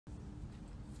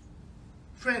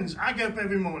Friends, I get up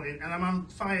every morning and I'm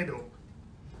fired up.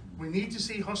 We need to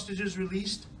see hostages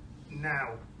released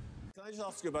now. Can I just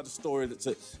ask you about a story that's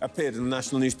appeared in the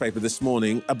national newspaper this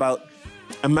morning about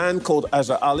a man called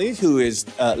Azhar Ali, who is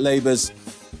Labour's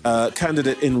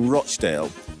candidate in Rochdale,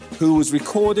 who was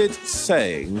recorded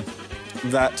saying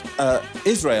that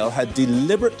Israel had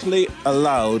deliberately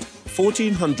allowed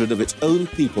 1,400 of its own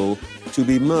people to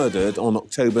be murdered on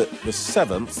October the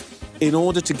 7th in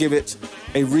order to give it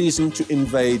a reason to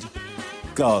invade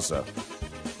Gaza.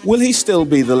 Will he still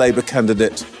be the Labour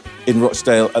candidate in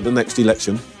Rochdale at the next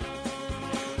election?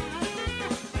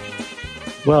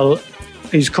 Well,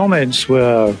 his comments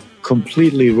were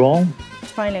completely wrong.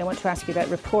 Finally, I want to ask you about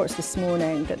reports this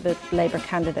morning that the Labour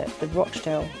candidate, the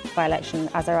Rochdale by-election,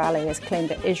 Azhar Ali, has claimed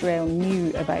that Israel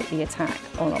knew about the attack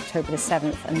on October the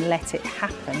 7th and let it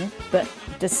happen. But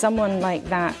does someone like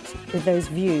that, with those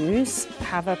views,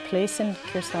 have a place in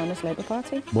Keir Starmer's Labour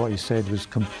Party? What he said was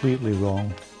completely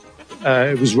wrong.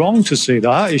 It was wrong to say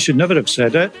that. He should never have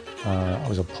said it. I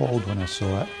was appalled when I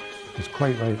saw it. It's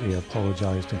quite right he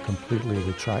apologised and completely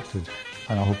retracted,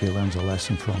 and I hope he learns a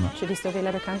lesson from it. Should he still be a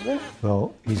Labour candidate?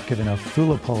 Well, he's given a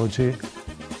full apology.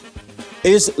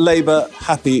 Is Labour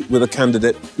happy with a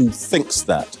candidate who thinks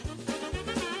that?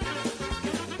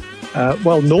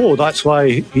 Well, no, that's why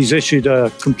he's issued a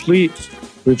complete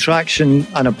retraction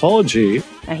and apology.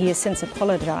 He has since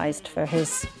apologised for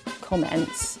his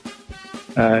comments.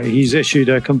 He's issued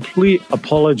a complete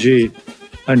apology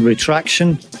and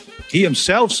retraction. He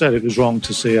himself said it was wrong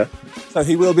to say it. So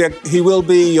he will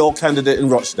be your candidate in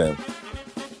Rochdale?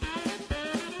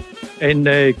 In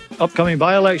the upcoming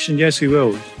by-election, yes, he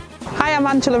will. Hi, I'm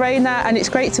Angela Rayner and it's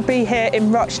great to be here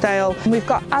in Rochdale. And we've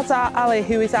got Azhar Ali,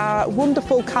 who is our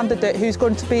wonderful candidate who's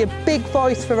going to be a big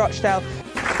voice for Rochdale.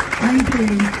 Thank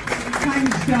you.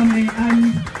 Thanks, Johnny.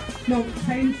 And look,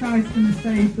 same size going to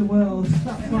save the world.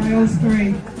 That's why us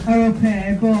three are up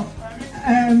here. But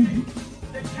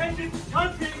the changes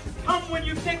country come when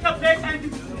you take the place and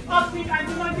you ask me and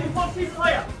you want to force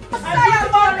fire. What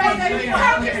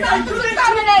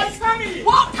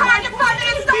kind of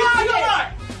feminist are you?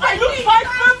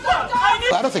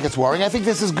 I don't think it's worrying. I think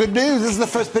this is good news. This is the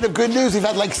first bit of good news. We've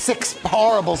had like 6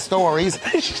 horrible stories.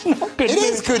 It's not good news. It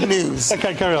is good news.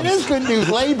 Okay, carry on. It is good news.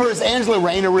 Labour's Angela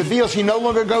Rayner reveals she no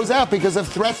longer goes out because of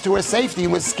threats to her safety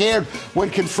and was scared when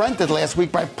confronted last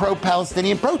week by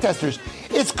pro-Palestinian protesters.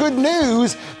 It's good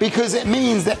news because it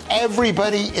means that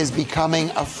everybody is becoming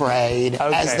afraid,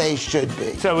 as they should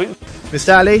be. So,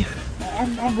 Mr. Ali?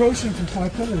 I'm Roshan from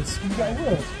Five Pillars. Can you get a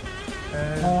word?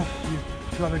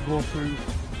 You've got to go through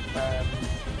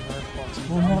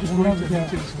we'll never get a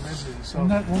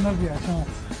chance.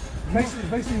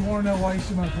 Basically, you want to know why you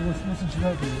should make Muslim should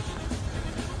vote for you.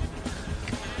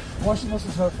 Why should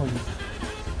Muslims vote for you?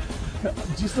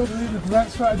 Do you still believe in the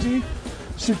correct strategy?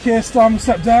 Should Keir Starmer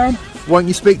step down? Won't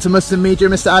you speak to Muslim media,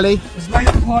 Mr. Ali? Is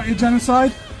Labour Party a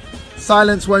genocide?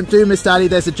 Silence won't do, Mr. Ali.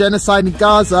 There's a genocide in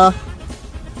Gaza.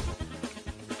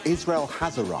 Israel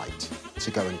has a right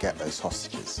to go and get those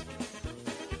hostages.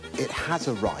 It has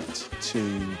a right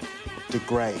to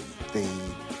degrade the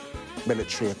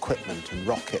military equipment and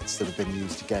rockets that have been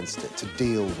used against it to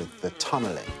deal with the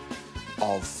tunnelling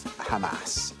of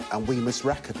Hamas. And we must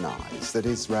recognise that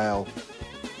Israel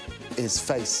is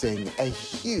facing a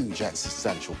huge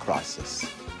existential crisis.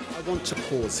 I want to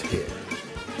pause here,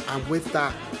 and with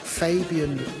that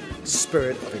Fabian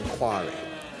spirit of inquiry,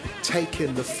 take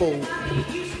in the full...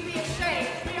 You should be ashamed.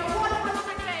 We are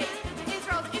 100 days into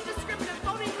Israel's indiscriminate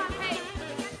bombing campaign.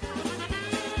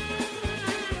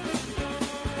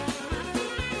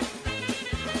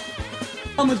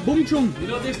 Thomas Bumchung, you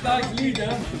know this guy's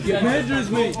leader, he murderers,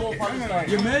 mate.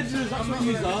 You murderers, that's what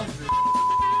you are.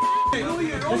 They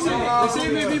say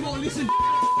maybe won't listen.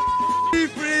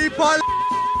 Free Palestine!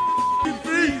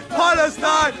 Free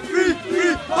Palestine!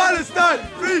 Free Palestine!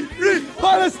 Free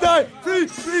Palestine! Free!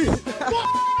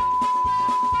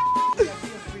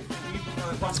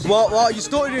 What are you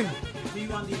stuttering?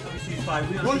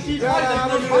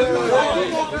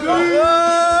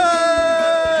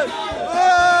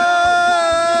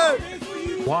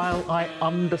 While I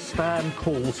understand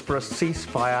calls for a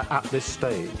ceasefire at this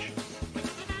stage,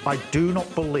 I do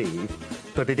not believe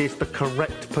that it is the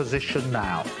correct position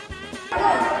now.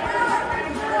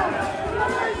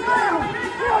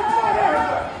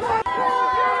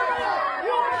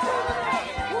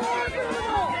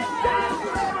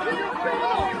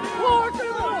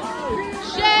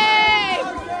 Shame!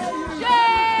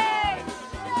 Shame!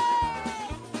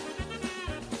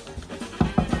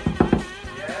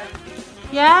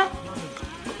 Yeah?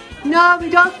 No, we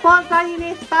don't support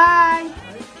Zionists. Bye.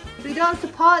 We don't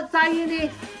support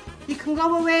Zionists. You can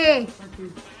go away. Thank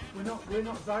you. We're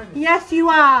not Zionists. Yes, you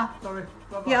are. Sorry.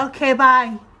 Bye-bye. Yeah, okay,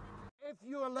 bye. If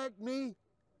you elect me,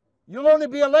 you'll only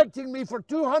be electing me for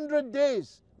 200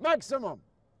 days, maximum.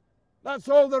 That's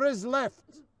all there is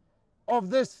left of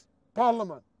this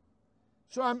Parliament.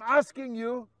 So I'm asking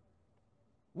you,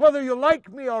 whether you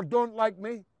like me or don't like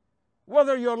me,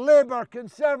 whether you're Labour,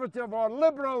 Conservative or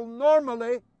Liberal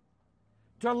normally,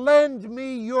 to lend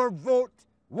me your vote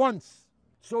once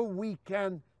so we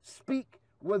can speak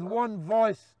with one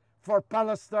voice for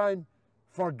Palestine,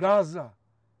 for Gaza.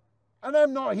 And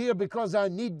I'm not here because I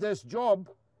need this job.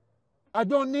 I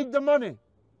don't need the money.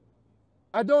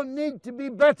 I don't need to be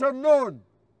better known.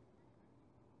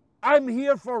 I'm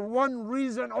here for one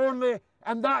reason only,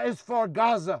 and that is for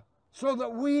Gaza, so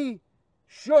that we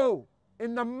show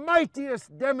in the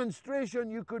mightiest demonstration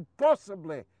you could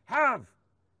possibly have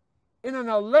in an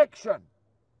election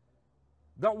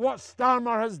that what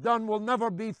Starmer has done will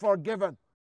never be forgiven.